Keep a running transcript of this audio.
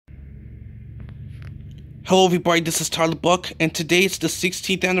Hello everybody, this is Tyler Buck, and today is the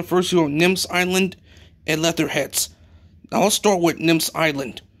 16th anniversary of Nims Island and Leatherheads. Now let's start with Nims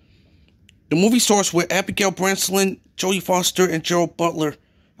Island. The movie starts with Abigail Breslin, Jodie Foster, and Gerald Butler.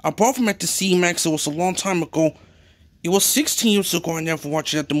 I brought them at the CMAX. It was a long time ago. It was 16 years ago. I never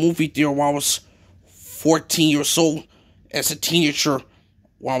watched it at the movie theater while I was 14 years old as a teenager,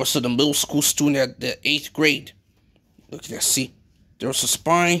 while I was a middle school student at the 8th grade. Look at that, see? There's a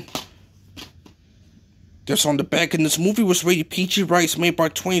spine. There's on the back, and this movie was rated PG, right? It's made by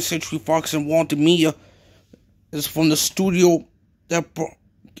 20th Century Fox and Walter Mia. It's from the studio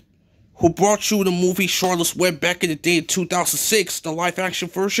who brought you the movie Charlotte's Web back in the day in 2006, the live-action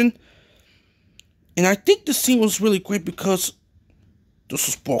version. And I think the scene was really great because this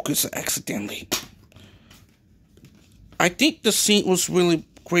was broken accidentally. I think the scene was really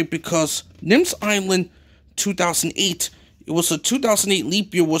great because Nims Island 2008, it was a 2008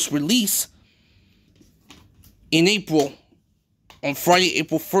 leap year, was released in April, on Friday,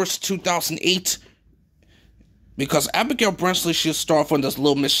 April 1st, 2008, because Abigail Breslin, she started on this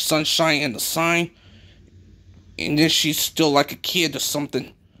Little Miss Sunshine and the Sign, and then she's still like a kid or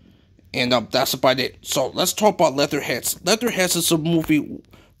something, and that's about it. So let's talk about Leatherheads. Leatherheads is a movie,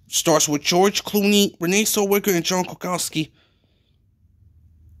 starts with George Clooney, Renee Zellweger, and John Krakowski,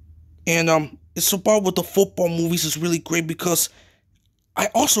 and it's about what the football movies is really great because I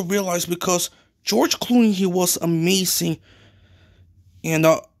also realized because George Clooney, he was amazing. And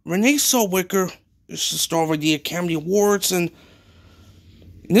Renee Zellweger is the star of the Academy Awards. And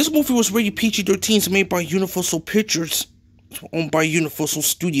this movie was rated PG-13. It's made by Universal Pictures. It's owned by Universal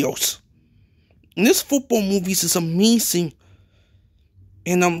Studios. And this football movie is amazing.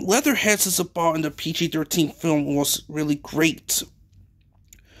 And Leatherheads is about, and the PG-13 film was really great.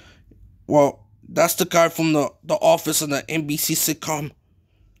 Well, that's the guy from the Office and the NBC sitcom.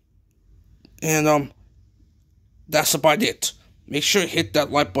 And that's about it. Make sure to hit that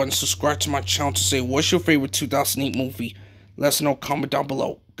like button, subscribe to my channel to say what's your favorite 2008 movie. Let us know, comment down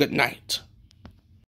below. Good night.